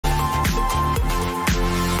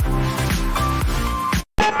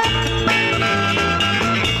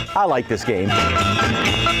I like this game.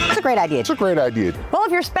 It's a great idea. It's a great idea. Well,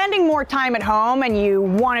 if you're spending more time at home and you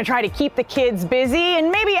want to try to keep the kids busy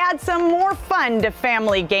and maybe add some more fun to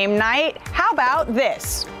family game night, how about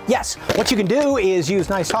this? Yes, what you can do is use,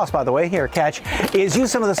 nice toss by the way, here, catch, is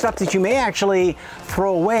use some of the stuff that you may actually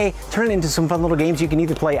throw away, turn it into some fun little games you can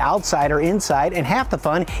either play outside or inside, and half the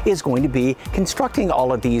fun is going to be constructing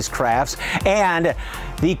all of these crafts. And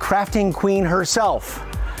the crafting queen herself,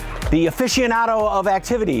 the aficionado of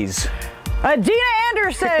activities, Adeina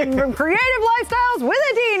Anderson from Creative Lifestyles with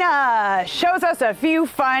Adeina shows us a few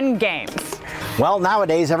fun games. Well,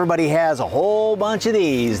 nowadays everybody has a whole bunch of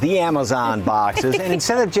these, the Amazon boxes, and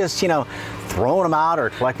instead of just, you know, throwing them out or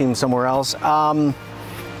collecting them somewhere else,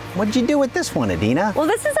 what did you do with this one, Adeina? Well,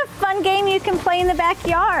 this is a fun game you can play in the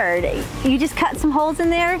backyard. You just cut some holes in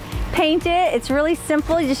there, paint it. It's really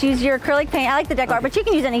simple. You just use your acrylic paint. I like the deck art, but you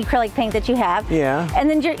can use any acrylic paint that you have. Yeah. And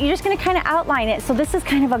then you're just going to kind of outline it. So this is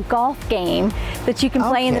kind of a golf game that you can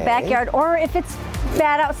play in the backyard, or if it's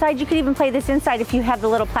bad outside, you could even play this inside if you have the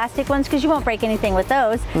little plastic ones, because you won't break anything with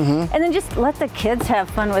those. And then just let the kids have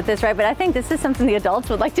fun with this, right? But I think this is something the adults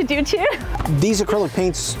would like to do too. These acrylic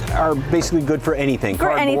paints are basically good for anything. For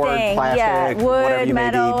cardboard, anything, plastic, yeah, whatever wood, you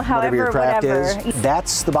metal, may need, however, your craft whatever. is.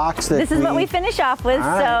 That's the box that This is what we finish off with,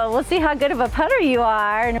 so we'll see how good of a putter you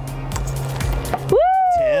are. Woo!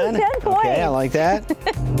 10 points. Okay, I like that.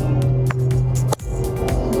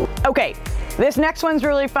 Okay, this next one's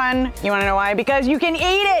really fun. You want to know why? Because you can eat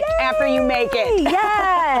it after you make it.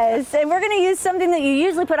 Yes, and we're going to use something that you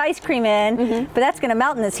usually put ice cream in, but that's going to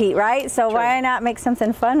melt in this heat, right? So why not make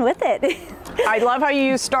something fun with it? I love how you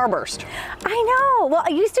use Starburst. I know. Well, I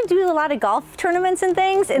used to do a lot of golf tournaments and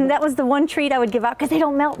things, and that was the one treat I would give out because they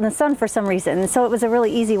don't melt in the sun for some reason. So it was a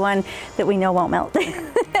really easy one that we know won't melt.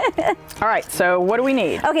 All right, so what do we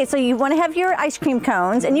need? Okay, so you want to have your ice cream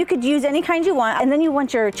cones, and you could use any kind you want, and then you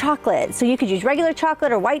want your chocolate. So you could use regular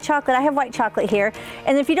chocolate or white chocolate. I have white chocolate here.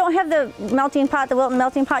 And if you don't have the melting pot, the Wilton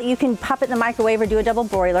melting pot, you can pop it in the microwave or do a double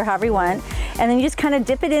broiler, however you want. And then you just kind of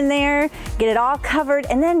dip it in there, get it all covered,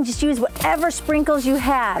 and then just use whatever sprinkles you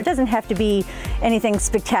have. It doesn't have to be anything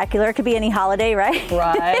spectacular. It could be any holiday, right?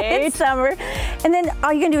 Right. It's summer. And then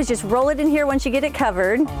all you're gonna do is just roll it in here once you get it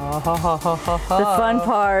covered. The fun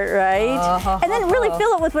part, right? And then really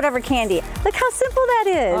fill it with whatever candy. Look how simple that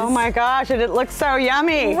is. Oh my gosh, and it looks so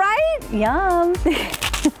yummy. Right? Yum.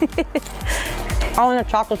 Oh, and the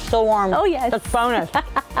chocolate's still warm. Oh, yes. That's bonus.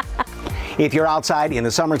 If you're outside in the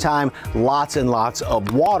summertime, lots and lots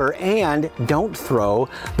of water, and don't throw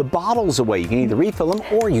the bottles away. You can either refill them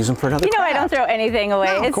or use them for another You know, craft. I don't throw anything away.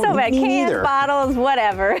 No, It's so bad. me Cans, neither. bottles,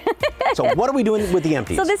 whatever. So what are we doing with the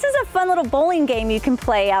empties? So this is a fun little bowling game you can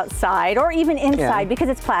play outside or even inside because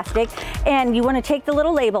it's plastic. And you want to take the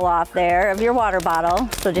little label off there of your water bottle.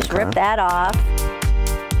 So just rip that off.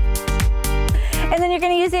 And then you're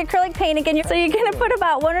going to use the acrylic paint again. So you're going to put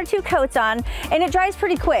about 1 or 2 coats on, and it dries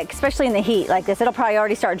pretty quick, especially in the heat like this. It'll probably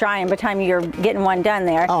already start drying by the time you're getting one done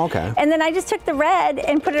there. Oh, okay. And then I just took the red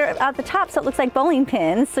and put it out the top so it looks like bowling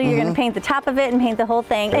pins. So you're going to paint the top of it and paint the whole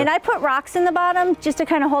thing. And I put rocks in the bottom just to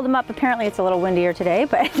kind of hold them up. Apparently it's a little windier today,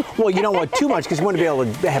 but well, you don't want too much because you want to be able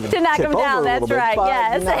to have it to knock tip them down. over a That's little right.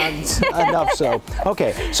 bit, Yes. not enough so.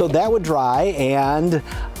 Okay, so that would dry, and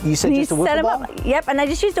you said just a wiffle ball? Yep, and I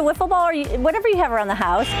just used a wiffle ball or whatever you have around the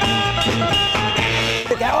house.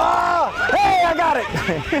 Oh, hey, I got it.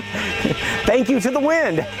 Thank you to the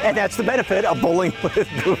wind. And that's the benefit of bowling with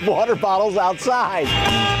water bottles outside.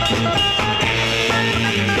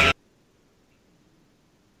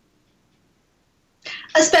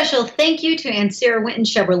 A special thank you to Ancira Winton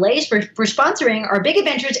Chevrolet for sponsoring our big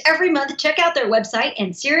adventures every month. Check out their website,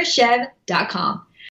 ancirachev.com.